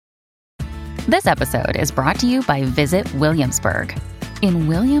This episode is brought to you by Visit Williamsburg. In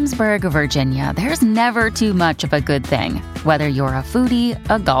Williamsburg, Virginia, there's never too much of a good thing. Whether you're a foodie,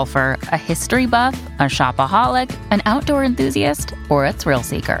 a golfer, a history buff, a shopaholic, an outdoor enthusiast, or a thrill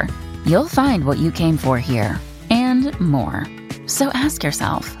seeker, you'll find what you came for here and more. So ask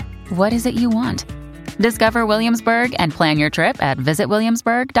yourself, what is it you want? Discover Williamsburg and plan your trip at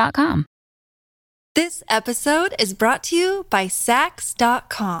visitwilliamsburg.com. This episode is brought to you by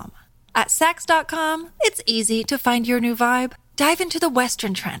Sax.com. At Sax.com, it's easy to find your new vibe. Dive into the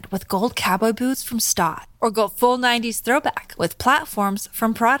Western trend with gold cowboy boots from Stott, or go full 90s throwback with platforms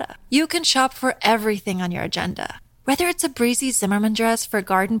from Prada. You can shop for everything on your agenda, whether it's a breezy Zimmermann dress for a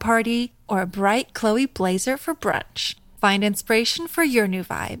garden party or a bright Chloe blazer for brunch. Find inspiration for your new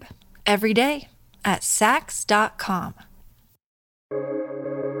vibe every day at Sax.com.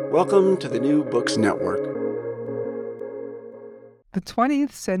 Welcome to the New Books Network. The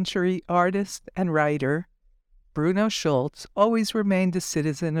 20th century artist and writer Bruno Schulz always remained a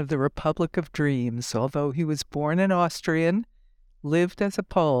citizen of the Republic of Dreams, although he was born an Austrian, lived as a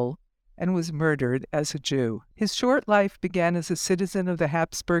Pole, and was murdered as a Jew. His short life began as a citizen of the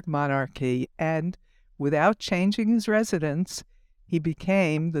Habsburg monarchy, and, without changing his residence, he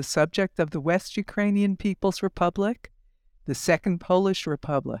became the subject of the West Ukrainian People's Republic, the Second Polish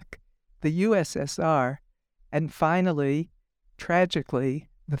Republic, the USSR, and finally, tragically,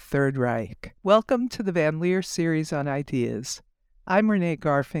 the Third Reich. Welcome to the Van Leer series on ideas. I'm Renee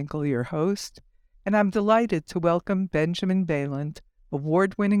Garfinkel, your host, and I'm delighted to welcome Benjamin Balint,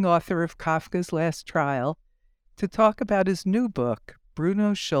 award-winning author of Kafka's Last Trial, to talk about his new book,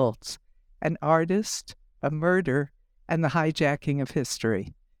 Bruno Schulz, An Artist, a Murder, and the Hijacking of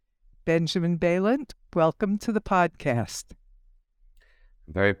History. Benjamin Balint, welcome to the podcast.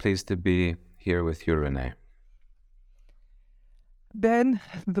 Very pleased to be here with you, Renee. Ben,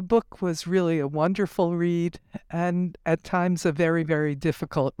 the book was really a wonderful read and at times a very, very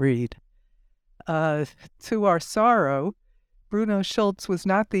difficult read. To our sorrow, Bruno Schulz was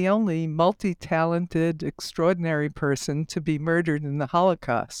not the only multi-talented, extraordinary person to be murdered in the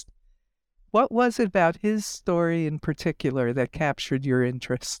Holocaust. What was it about his story in particular that captured your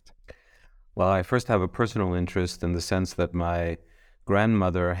interest? Well, I first have a personal interest in the sense that my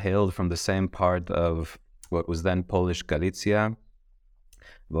grandmother hailed from the same part of what was then Polish Galicia.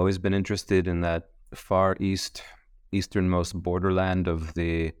 I've always been interested in that far easternmost borderland of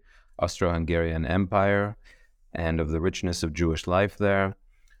the Austro-Hungarian Empire and of the richness of Jewish life there.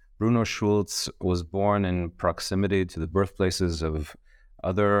 Bruno Schulz was born in proximity to the birthplaces of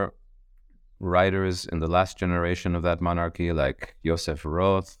other writers in the last generation of that monarchy, like Josef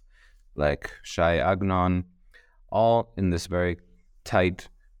Roth, like Shai Agnon, all in this very tight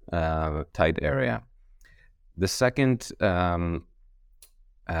area. The second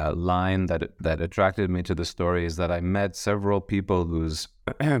line that attracted me to the story is that I met several people whose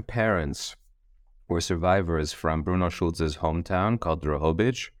parents were survivors from Bruno Schulz's hometown called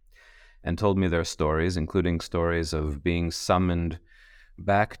Drohobych, and told me their stories, including stories of being summoned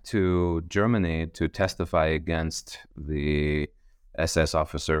back to Germany to testify against the SS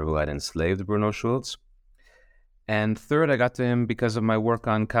officer who had enslaved Bruno Schulz. And third, I got to him because of my work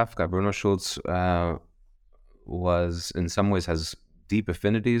on Kafka. Bruno Schulz was, in some ways, has deep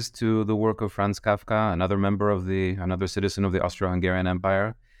affinities to the work of Franz Kafka, another citizen of the Austro-Hungarian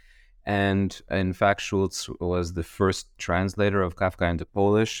Empire. And in fact, Schulz was the first translator of Kafka into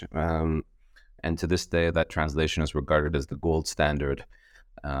Polish. And to this day, that translation is regarded as the gold standard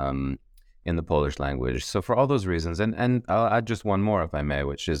in the Polish language. So for all those reasons, and I'll add just one more, if I may,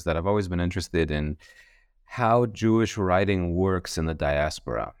 which is that I've always been interested in how Jewish writing works in the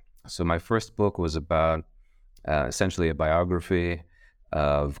diaspora. So my first book was about essentially a biography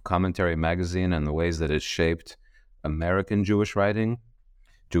of Commentary Magazine and the ways that it shaped American Jewish writing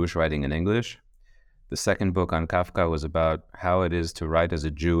in English. The second book on Kafka was about how it is to write as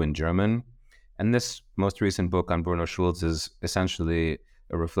a Jew in German. And this most recent book on Bruno Schulz is essentially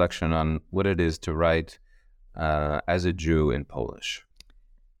a reflection on what it is to write as a Jew in Polish.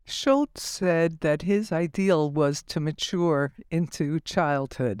 Schulz said that his ideal was to mature into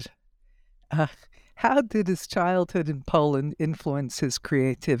childhood. How did his childhood in Poland influence his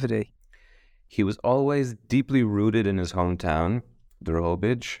creativity? He was always deeply rooted in his hometown,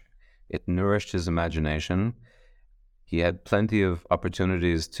 Drohobych. It nourished his imagination. He had plenty of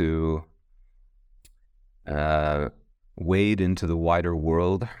opportunities to wade into the wider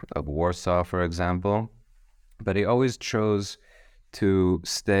world of Warsaw, for example. But he always chose to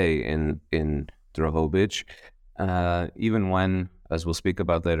stay in Drohobych, even when, as we'll speak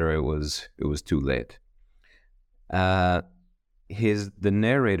about later, it was too late. the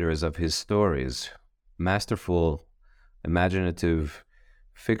narrators of his stories, masterful, imaginative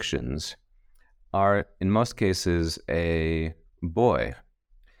fictions, are in most cases a boy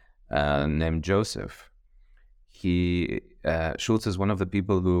named Joseph. Schulz is one of the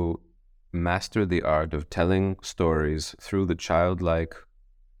people who mastered the art of telling stories through the childlike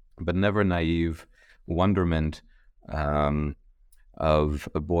but never naive wonderment of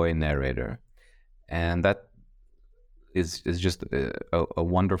a boy narrator. And that is just a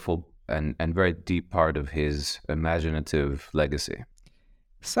wonderful and very deep part of his imaginative legacy.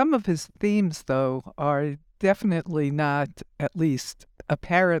 Some of his themes, though, are definitely not, at least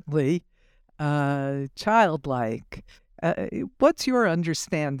apparently, childlike. What's your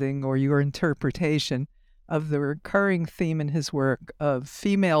understanding or your interpretation of the recurring theme in his work of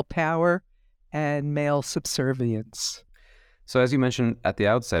female power and male subservience? So as you mentioned at the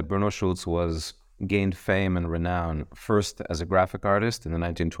outset, Bruno Schulz gained fame and renown first as a graphic artist in the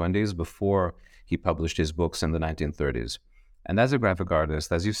 1920s before he published his books in the 1930s. And as a graphic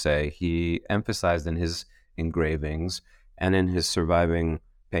artist, as you say, he emphasized in his engravings and in his surviving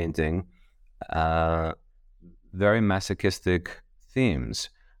painting very masochistic themes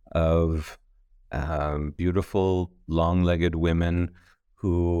of beautiful, long-legged women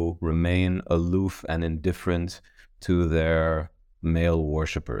who remain aloof and indifferent to their male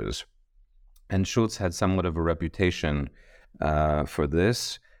worshippers. And Schulz had somewhat of a reputation for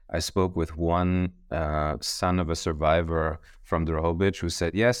this. I spoke with one son of a survivor from Drohobych who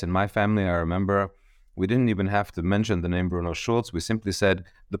said, yes, in my family, I remember we didn't even have to mention the name Bruno Schulz. We simply said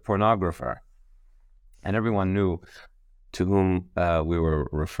the pornographer. And everyone knew to whom we were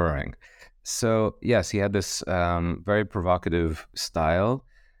referring. So, yes, he had this very provocative style.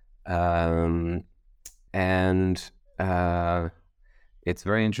 And it's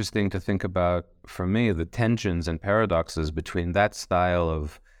very interesting to think about, for me, the tensions and paradoxes between that style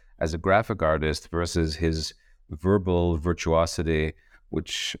as a graphic artist versus his verbal virtuosity,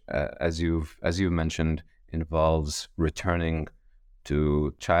 which, as you've mentioned, involves returning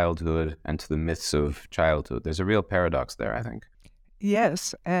to childhood and to the myths of childhood. There's a real paradox there, I think.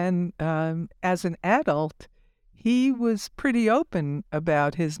 Yes, and as an adult, he was pretty open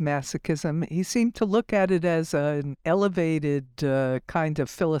about his masochism. He seemed to look at it as an elevated kind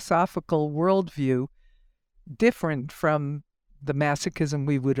of philosophical worldview, different from the masochism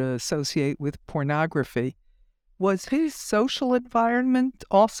we would associate with pornography. Was his social environment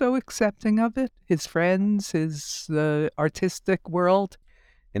also accepting of it? His friends, his artistic world?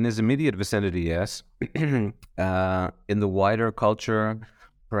 In his immediate vicinity, yes. In the wider culture,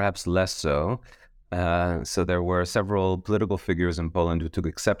 perhaps less so. So there were several political figures in Poland who took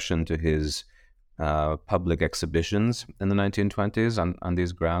exception to his public exhibitions in the 1920s on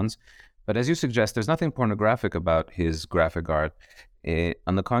these grounds. But as you suggest, there's nothing pornographic about his graphic art.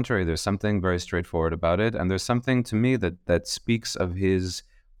 On the contrary, there's something very straightforward about it. And there's something to me that speaks of his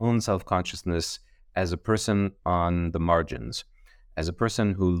own self-consciousness as a person on the margins, as a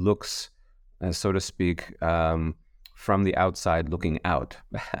person who looks, so to speak, from the outside looking out.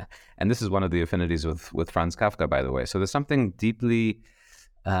 And this is one of the affinities with Franz Kafka, by the way. So there's something deeply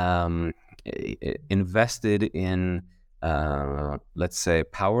invested in, let's say,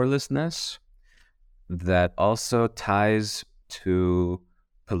 powerlessness that also ties to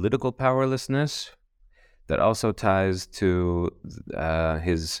political powerlessness, that also ties to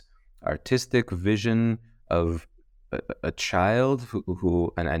his artistic vision of a child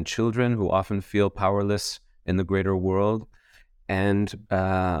who and children who often feel powerless in the greater world. And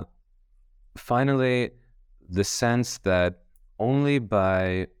finally, the sense that only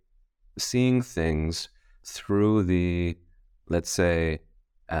by seeing things through the, let's say,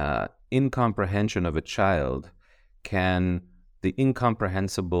 incomprehension of a child can the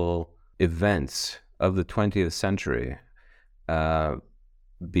incomprehensible events of the 20th century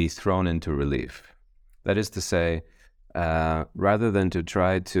be thrown into relief. That is to say, rather than to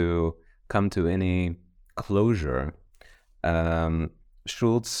try to come to any closure,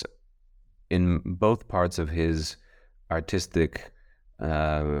 Schulz, in both parts of his artistic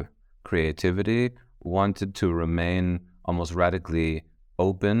creativity, wanted to remain almost radically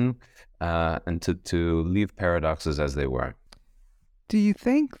open and to leave paradoxes as they were. Do you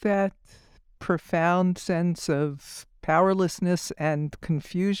think that profound sense of powerlessness and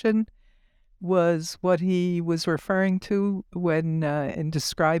confusion was what he was referring to when, in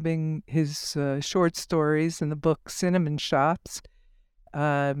describing his short stories in the book Cinnamon Shops?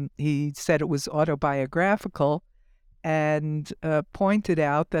 He said it was autobiographical and pointed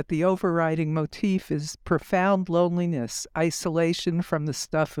out that the overriding motif is profound loneliness, isolation from the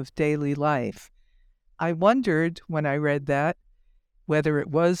stuff of daily life. I wondered when I read that whether it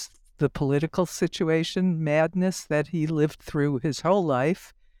was the political situation, madness that he lived through his whole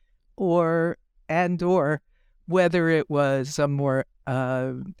life, or whether it was a more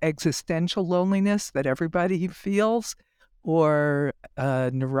existential loneliness that everybody feels, or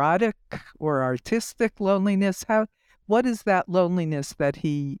neurotic or artistic loneliness. What is that loneliness that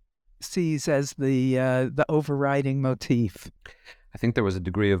he sees as the overriding motif? I think there was a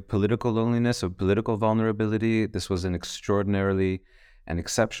degree of political loneliness, of political vulnerability. This was an extraordinarily and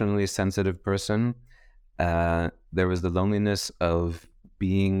exceptionally sensitive person. There was the loneliness of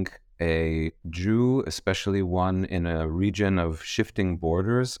being a Jew, especially one in a region of shifting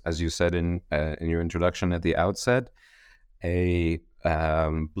borders, as you said in your introduction at the outset, a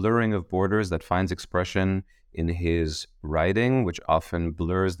blurring of borders that finds expression in his writing, which often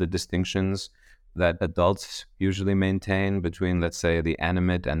blurs the distinctions that adults usually maintain between, let's say, the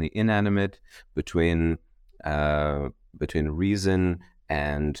animate and the inanimate, between reason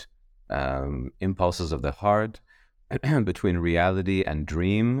and impulses of the heart, between reality and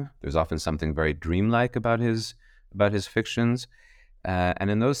dream. There's often something very dreamlike about his fictions. And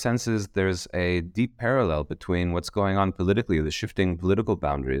in those senses, there's a deep parallel between what's going on politically, the shifting political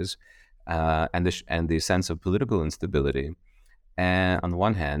boundaries, and the sense of political instability, on the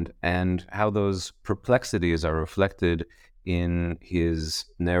one hand, and how those perplexities are reflected in his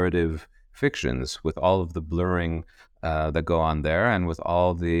narrative fictions, with all of the blurring that go on there, and with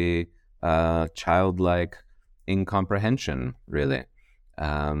all the childlike incomprehension, really,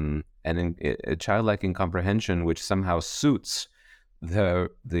 and a childlike incomprehension which somehow suits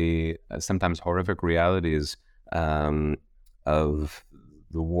the sometimes horrific realities of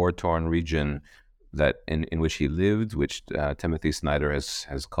the war-torn region that in which he lived, which Timothy Snyder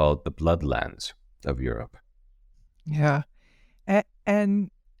has called the bloodlands of Europe. Yeah,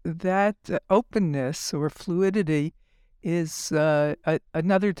 and that openness or fluidity is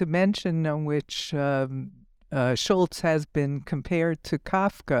another dimension on which Schulz has been compared to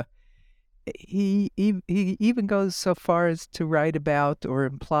Kafka. He even goes so far as to write about or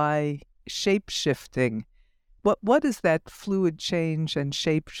imply shape-shifting. What does that fluid change and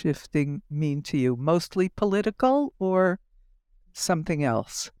shape-shifting mean to you? Mostly political or something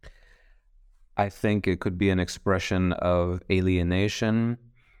else? I think it could be an expression of alienation.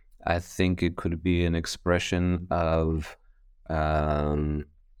 I think it could be an expression of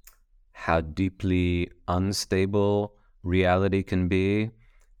how deeply unstable reality can be,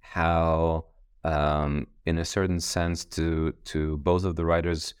 how, in a certain sense, to both of the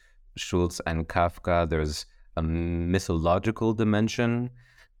writers, Schulz and Kafka, there's a mythological dimension.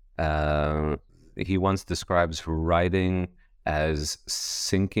 He once describes writing as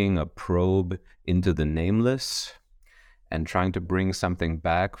sinking a probe into the nameless and trying to bring something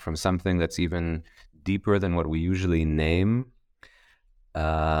back from something that's even deeper than what we usually name.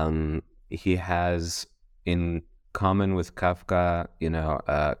 He has, in common with Kafka,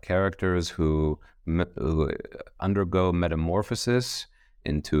 characters who undergo metamorphosis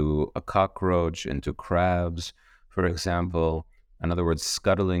into a cockroach, into crabs, for example. In other words,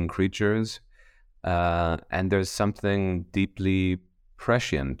 scuttling creatures. And there's something deeply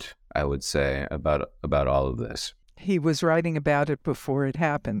prescient, I would say, about all of this. He was writing about it before it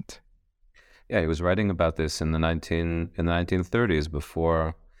happened. Yeah, he was writing about this in the 1930s,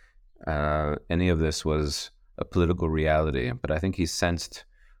 before any of this was a political reality. But I think he sensed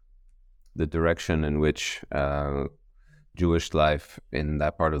the direction in which Jewish life in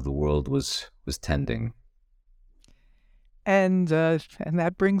that part of the world was tending. And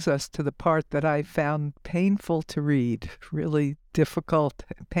that brings us to the part that I found painful to read, really difficult,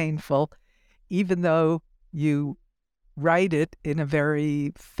 painful, even though you write it in a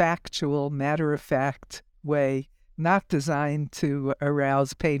very factual, matter-of-fact way, not designed to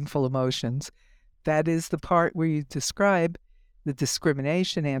arouse painful emotions. That is the part where you describe the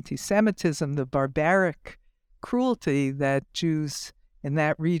discrimination, anti-Semitism, the barbaric cruelty that Jews in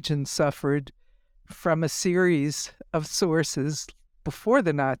that region suffered from a series of sources before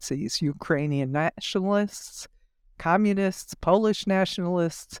the Nazis: Ukrainian nationalists, communists, Polish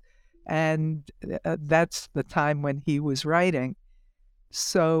nationalists, and that's the time when he was writing.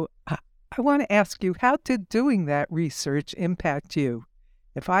 So I want to ask you, how did doing that research impact you?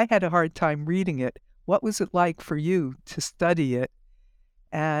 If I had a hard time reading it, what was it like for you to study it?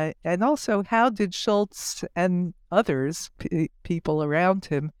 And also, how did Schulz and others, people around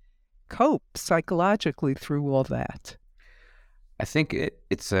him, cope psychologically through all that? I think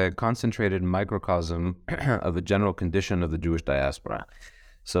it's a concentrated microcosm of a general condition of the Jewish diaspora.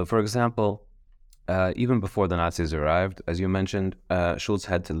 So, for example, even before the Nazis arrived, as you mentioned, Schulz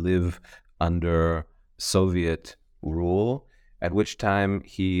had to live under Soviet rule, at which time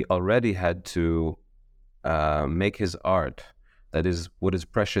he already had to make his art, that is what is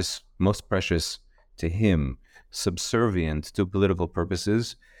precious, most precious to him, subservient to political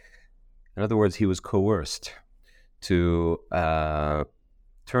purposes. In other words, he was coerced to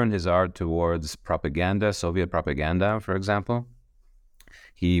turn his art towards propaganda, Soviet propaganda, for example.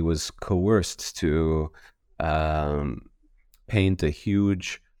 He was coerced to paint a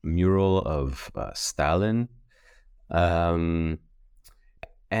huge mural of Stalin. And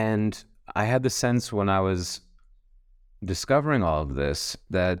I had the sense when I was discovering all of this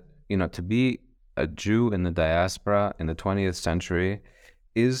that, to be a Jew in the diaspora in the 20th century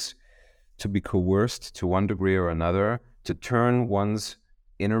is to be coerced to one degree or another to turn one's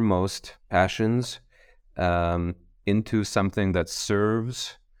innermost passions into something that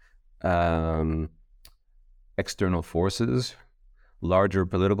serves external forces, larger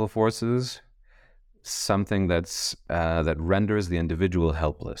political forces, something that renders the individual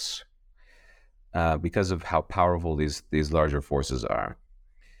helpless because of how powerful these larger forces are.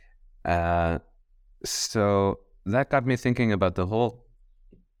 So that got me thinking about the whole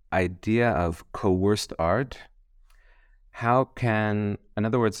idea of coerced art. How can, in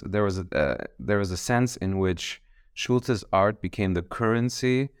other words, there was a sense in which Schulz's art became the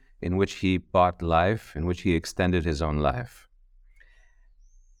currency in which he bought life, in which he extended his own life.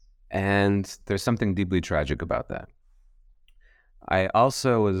 And there's something deeply tragic about that. I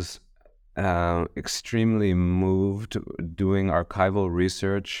also was extremely moved doing archival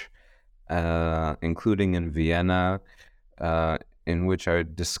research, including in Vienna, in which I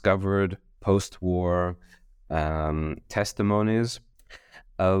discovered post-war testimonies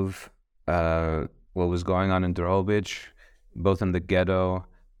of what was going on in Drohobych, both in the ghetto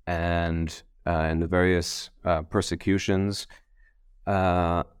and in the various persecutions.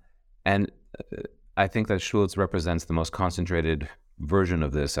 And I think that Schulz represents the most concentrated version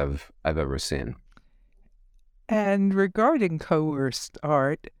of this I've ever seen. And regarding coerced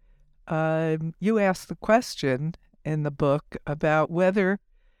art, you asked the question in the book about whether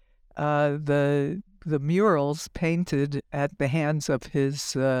the murals painted at the hands of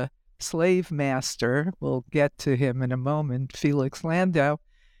his slave master, we'll get to him in a moment, Felix Landau,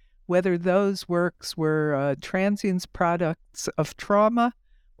 whether those works were transient products of trauma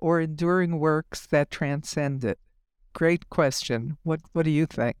or enduring works that transcend it. Great question. What do you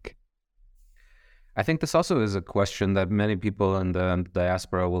think? I think this also is a question that many people in the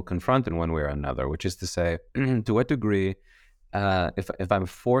diaspora will confront in one way or another, which is to say, to what degree, if I'm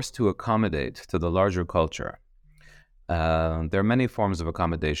forced to accommodate to the larger culture, there are many forms of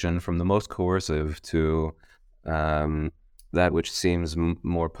accommodation, from the most coercive to that which seems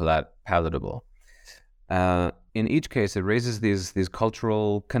more palatable. In each case, it raises these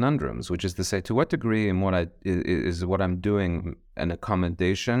cultural conundrums, which is to say, to what degree in what I'm doing an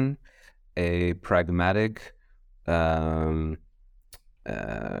accommodation, a pragmatic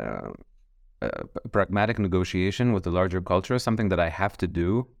negotiation with the larger culture, something that I have to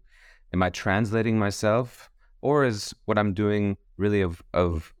do? Am I translating myself, or is what I'm doing really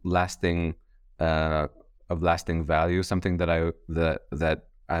of lasting value, something that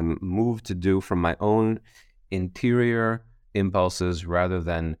I'm moved to do from my own interior impulses rather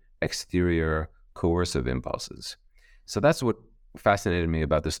than exterior coercive impulses? So that's what fascinated me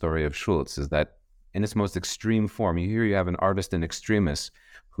about the story of Schulz, is that in its most extreme form, you have an artist in extremis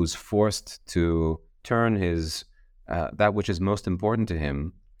who's forced to turn his that which is most important to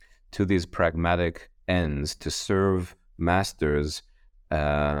him to these pragmatic ends, to serve masters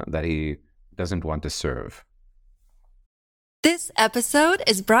that he doesn't want to serve. This episode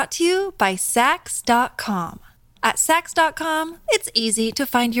is brought to you by Saks.com. At Saks.com, it's easy to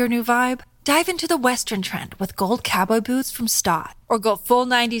find your new vibe. Dive into the Western trend with gold cowboy boots from Stott, or go full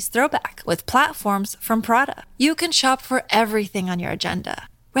 90s throwback with platforms from Prada. You can shop for everything on your agenda,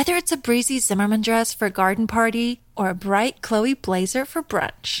 whether it's a breezy Zimmermann dress for a garden party or a bright Chloe blazer for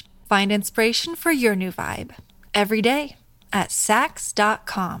brunch. Find inspiration for your new vibe every day at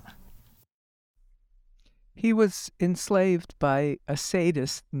Saks.com. He was enslaved by a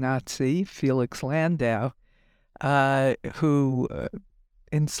sadist Nazi, Felix Landau, who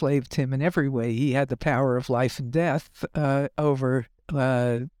enslaved him in every way. He had the power of life and death over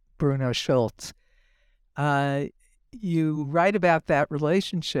Bruno Schulz. You write about that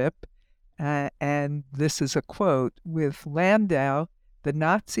relationship, and this is a quote: "With Landau, the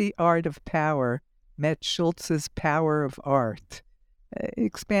Nazi art of power met Schulz's power of art."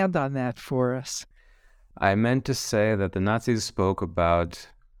 Expand on that for us. I meant to say that the Nazis spoke about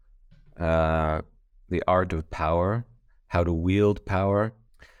the art of power, how to wield power.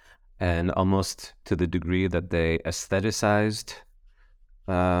 and almost to the degree that they aestheticized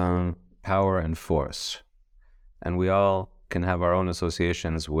power and force. And we all can have our own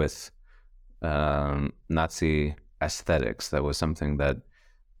associations with Nazi aesthetics. That was something that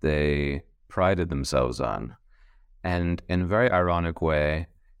they prided themselves on. And in a very ironic way,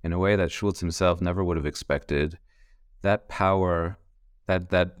 in a way that Schulz himself never would have expected, that power,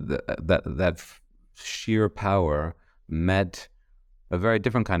 that sheer power met a very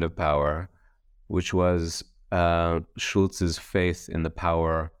different kind of power, which was Schulz's faith in the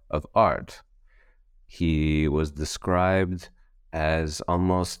power of art. He was described as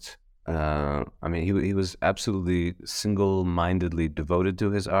almost, he was absolutely single-mindedly devoted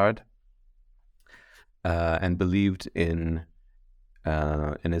to his art and believed in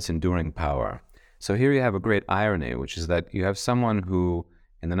its enduring power. So here you have a great irony, which is that you have someone who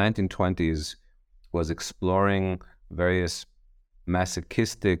in the 1920s was exploring various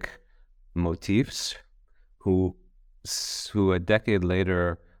masochistic motifs, who a decade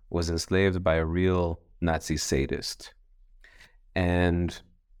later was enslaved by a real Nazi sadist. And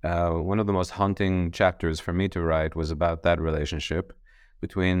one of the most haunting chapters for me to write was about that relationship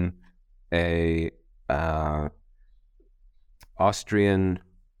between a Austrian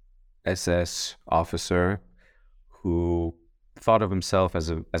SS officer who thought of himself as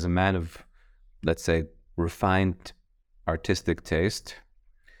a man of, let's say, refined artistic taste,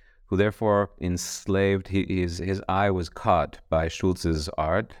 who therefore enslaved, his eye was caught by Schulz's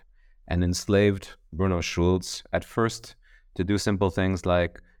art and enslaved Bruno Schulz at first to do simple things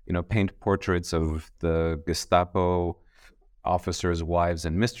like, paint portraits of the Gestapo officers' wives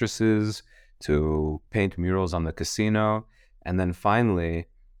and mistresses, to paint murals on the casino, and then finally,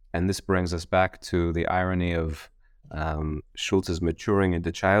 and this brings us back to the irony of Schulz's maturing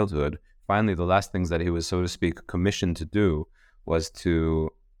into childhood, finally the last things that he was, so to speak, commissioned to do was to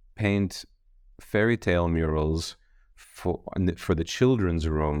paint fairy tale murals for the children's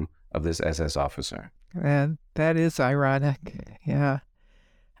room of this SS officer. And that is ironic, yeah.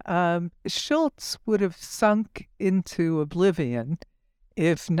 Schulz would have sunk into oblivion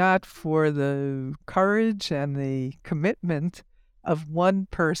if not for the courage and the commitment of one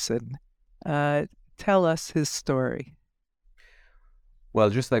person. Tell us his story. Well,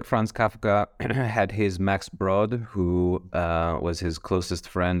 just like Franz Kafka had his Max Brod, who was his closest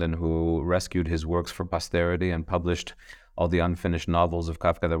friend and who rescued his works for posterity and published all the unfinished novels of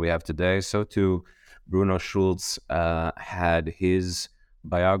Kafka that we have today, so too Bruno Schulz had his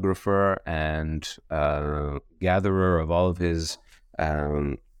biographer and gatherer of all of his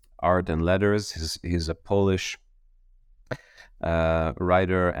art and letters. He's a Polish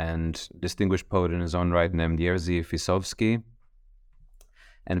writer and distinguished poet in his own right named Jerzy Fisowski.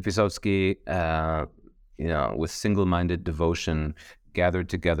 And Fisowski, with single-minded devotion, gathered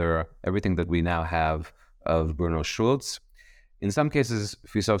together everything that we now have of Bruno Schulz. In some cases,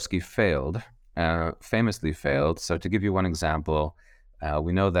 Fisowski failed, famously failed. So to give you one example,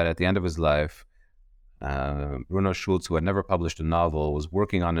 we know that at the end of his life, Bruno Schulz, who had never published a novel, was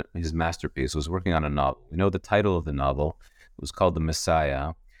working on his masterpiece, was working on a novel. We know the title of the novel. It was called The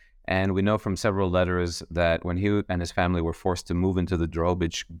Messiah. And we know from several letters that when he and his family were forced to move into the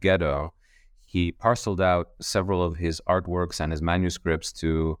Drobich ghetto, he parceled out several of his artworks and his manuscripts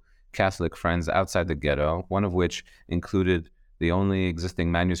to Catholic friends outside the ghetto, one of which included the only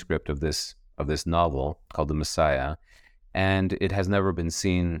existing manuscript of this novel called The Messiah. And it has never been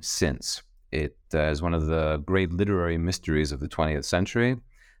seen since. It is one of the great literary mysteries of the 20th century.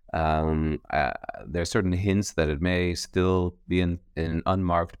 There are certain hints that it may still be in an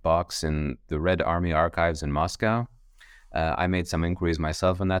unmarked box in the Red Army archives in Moscow. I made some inquiries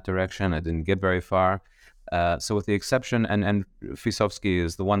myself in that direction. I didn't get very far. So with the exception, and Fisowski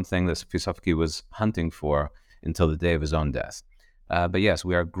is the one thing that Fisowski was hunting for until the day of his own death. But yes,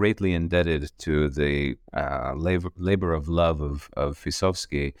 we are greatly indebted to the labor of love of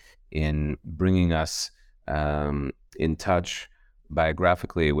Fisowski in bringing us in touch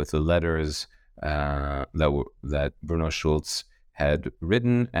biographically with the letters that Bruno Schulz had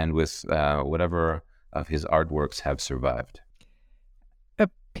written and with whatever of his artworks have survived.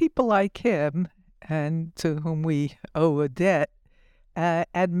 People like him, and to whom we owe a debt,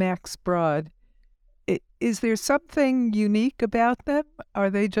 and Max Brod, is there something unique about them? Are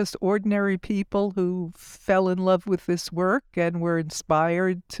they just ordinary people who fell in love with this work and were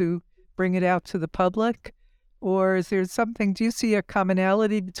inspired to bring it out to the public? Or is there something, do you see a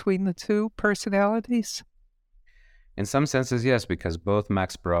commonality between the two personalities? In some senses, yes, because both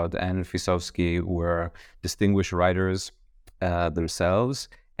Max Brod and Fisowski were distinguished writers themselves,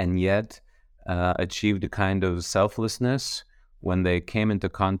 and yet achieved a kind of selflessness when they came into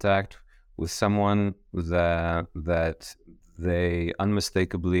contact with someone that they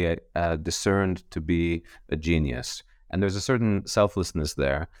unmistakably discerned to be a genius. And there's a certain selflessness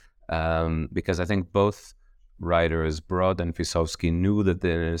there, because I think both writers, Brod and Fisowski, knew that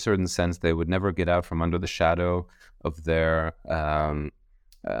in a certain sense they would never get out from under the shadow of their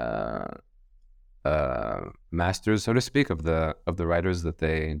masters, so to speak, of the writers that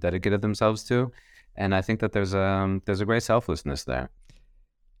they dedicated themselves to. And I think that there's a great selflessness there.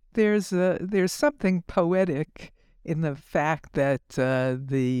 There's something poetic in the fact that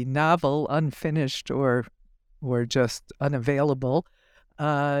the novel, unfinished or just unavailable,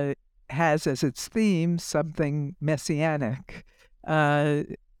 has as its theme something messianic,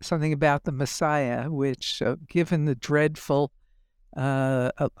 something about the Messiah, which, given the dreadful,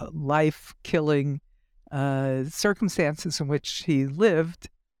 life-killing circumstances in which he lived,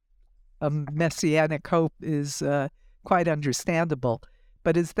 a messianic hope is quite understandable.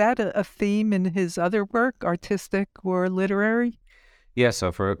 But is that a theme in his other work, artistic or literary? Yeah,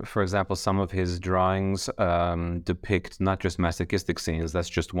 so for example, some of his drawings depict not just masochistic scenes, that's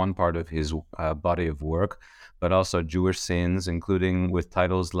just one part of his body of work, but also Jewish scenes, including with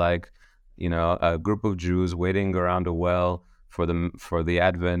titles like, a group of Jews waiting around a well for the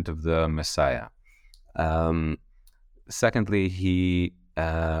advent of the Messiah. Secondly, he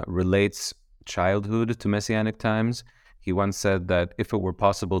relates childhood to messianic times. He once said that if it were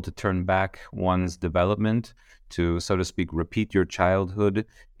possible to turn back one's development, to, so to speak, repeat your childhood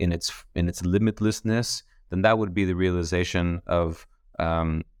in its limitlessness, then that would be the realization of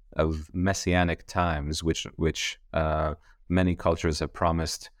messianic times, which many cultures have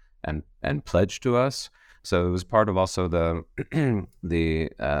promised and pledged to us. So it was part of also the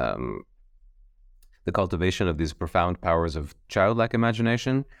cultivation of these profound powers of childlike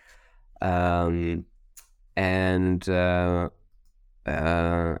imagination. I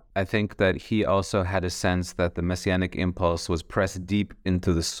think that he also had a sense that the messianic impulse was pressed deep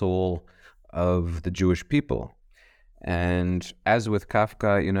into the soul of the Jewish people. And as with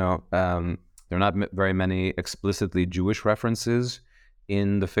Kafka, there are not very many explicitly Jewish references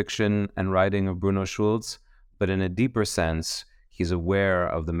in the fiction and writing of Bruno Schulz, but in a deeper sense, he's aware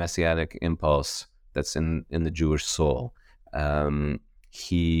of the messianic impulse that's in the Jewish soul.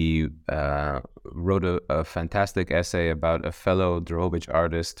 He wrote a fantastic essay about a fellow Drohobych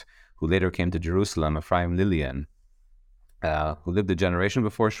artist who later came to Jerusalem, Ephraim Lillian, who lived a generation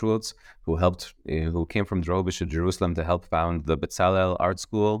before Schulz, who came from Drohobych to Jerusalem to help found the Bezalel Art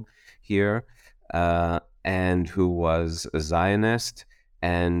School here, and who was a Zionist.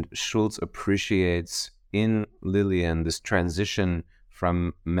 And Schulz appreciates in Lillian this transition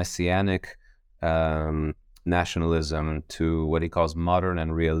from messianic nationalism to what he calls modern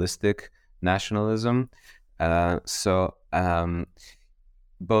and realistic nationalism. So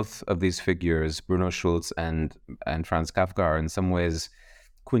both of these figures, Bruno Schulz and Franz Kafka, are in some ways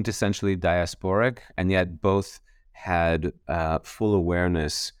quintessentially diasporic, and yet both had full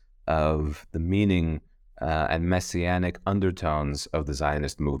awareness of the meaning and messianic undertones of the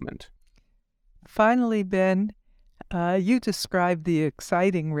Zionist movement. Finally, Ben, you described the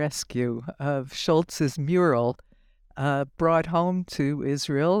exciting rescue of Schulz's mural brought home to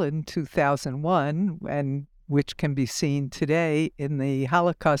Israel in 2001, and which can be seen today in the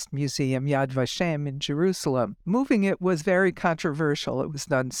Holocaust Museum Yad Vashem in Jerusalem. Moving it was very controversial. It was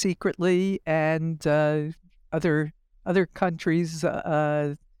done secretly, and other countries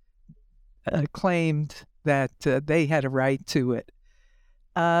claimed that they had a right to it.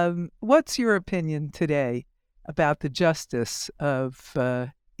 What's your opinion today about the justice of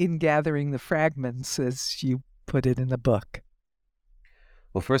ingathering the fragments, as you put it in the book?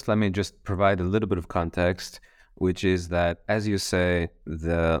 Well, first, let me just provide a little bit of context, which is that, as you say,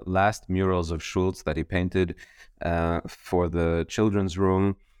 the last murals of Schulz that he painted for the children's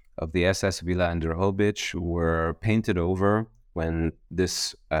room of the SS Villa in Drohobych were painted over when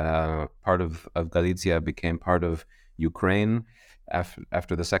this part of Galicia became part of Ukraine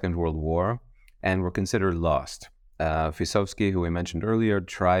after the Second World War, and were considered lost. Fisowski, who we mentioned earlier,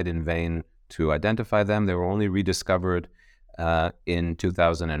 tried in vain to identify them. They were only rediscovered in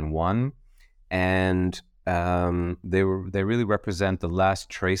 2001, and they really represent the last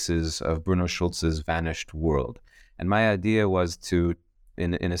traces of Bruno Schulz's vanished world. And my idea was to,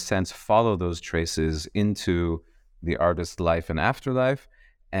 in a sense, follow those traces into the artist's life and afterlife,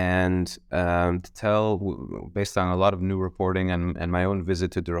 and to tell, based on a lot of new reporting and my own visit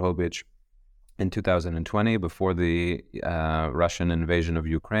to Drohobych in 2020, before the Russian invasion of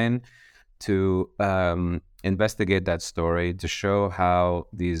Ukraine, to investigate that story, to show how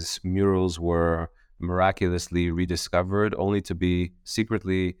these murals were miraculously rediscovered, only to be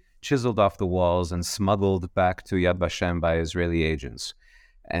secretly chiseled off the walls and smuggled back to Yad Vashem by Israeli agents.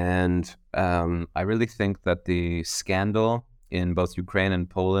 And I really think that the scandal in both Ukraine and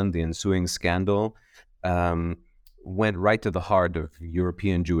Poland, the ensuing scandal, went right to the heart of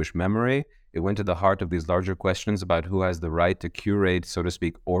European Jewish memory. It went to the heart of these larger questions about who has the right to curate, so to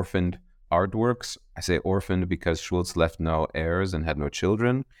speak, orphaned artworks. I say orphaned because Schulz left no heirs and had no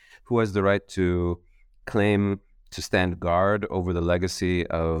children. Who has the right to claim to stand guard over the legacy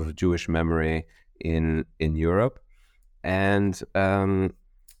of Jewish memory in Europe? And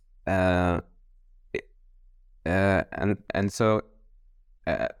so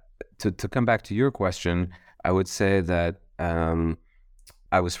to come back to your question, I would say that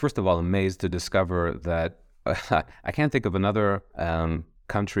I was first of all amazed to discover that I can't think of another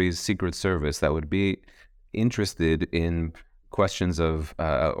country's secret service that would be interested in questions of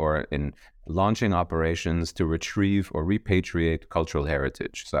or in launching operations to retrieve or repatriate cultural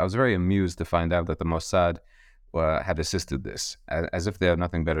heritage. So I was very amused to find out that the Mossad had assisted this, as if they had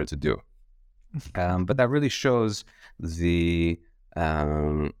nothing better to do. But that really shows the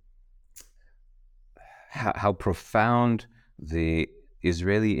how profound the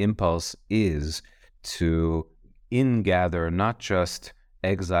Israeli impulse is to ingather not just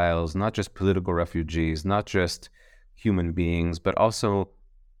exiles, not just political refugees, not just human beings, but also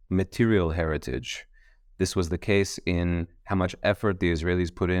material heritage. This was the case in how much effort the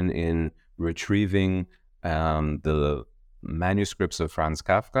Israelis put in retrieving the manuscripts of Franz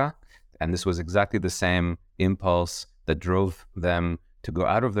Kafka, and this was exactly the same impulse that drove them to go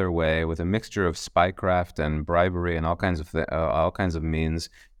out of their way with a mixture of spycraft and bribery and all kinds of means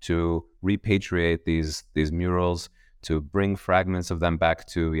to repatriate these murals, to bring fragments of them back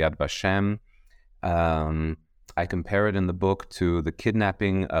to Yad Vashem. I compare it in the book to the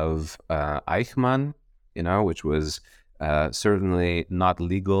kidnapping of Eichmann, which was certainly not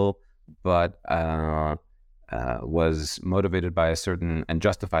legal, but was motivated by a certain and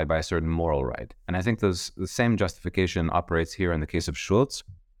justified by a certain moral right. And I think the same justification operates here in the case of Schulz.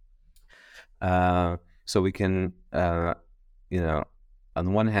 So we can, on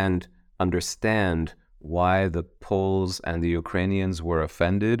one hand, understand why the Poles and the Ukrainians were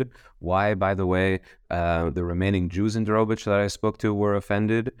offended, why, by the way, the remaining Jews in Drobich that I spoke to were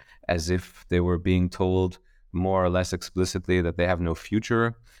offended, as if they were being told more or less explicitly that they have no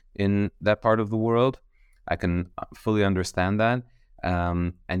future in that part of the world. I can fully understand that.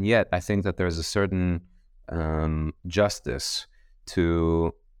 And yet, I think that there's a certain justice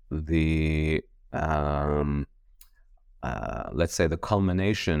to the, let's say,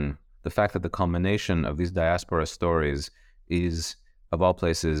 the fact that the culmination of these diaspora stories is, of all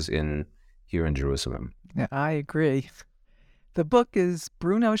places, here in Jerusalem. Yeah, I agree. The book is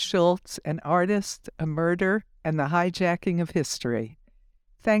Bruno Schulz, An Artist, a Murder, and the Hijacking of History.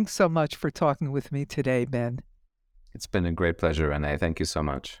 Thanks so much for talking with me today, Ben. It's been a great pleasure, Renee. Thank you so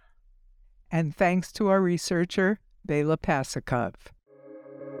much. And thanks to our researcher, Bela Pasikov.